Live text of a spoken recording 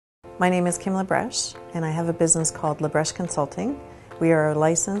My name is Kim LaBreche, and I have a business called LaBreche Consulting. We are a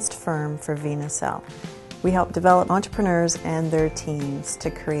licensed firm for VNSL. We help develop entrepreneurs and their teams to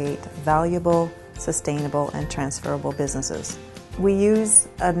create valuable, sustainable, and transferable businesses. We use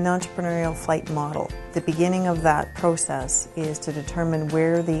an entrepreneurial flight model. The beginning of that process is to determine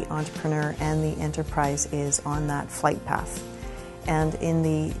where the entrepreneur and the enterprise is on that flight path. And in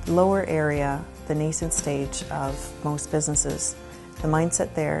the lower area, the nascent stage of most businesses, the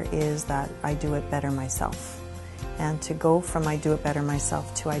mindset there is that I do it better myself. And to go from I do it better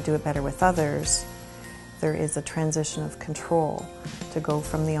myself to I do it better with others, there is a transition of control to go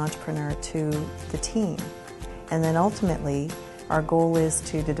from the entrepreneur to the team. And then ultimately, our goal is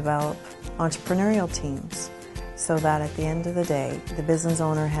to develop entrepreneurial teams so that at the end of the day, the business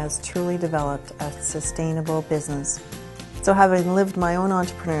owner has truly developed a sustainable business. So having lived my own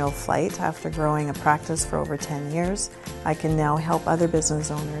entrepreneurial flight after growing a practice for over 10 years, I can now help other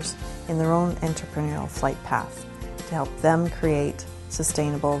business owners in their own entrepreneurial flight path to help them create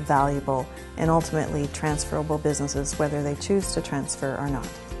sustainable, valuable, and ultimately transferable businesses, whether they choose to transfer or not.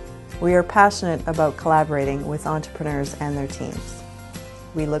 We are passionate about collaborating with entrepreneurs and their teams.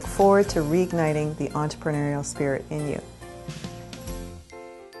 We look forward to reigniting the entrepreneurial spirit in you.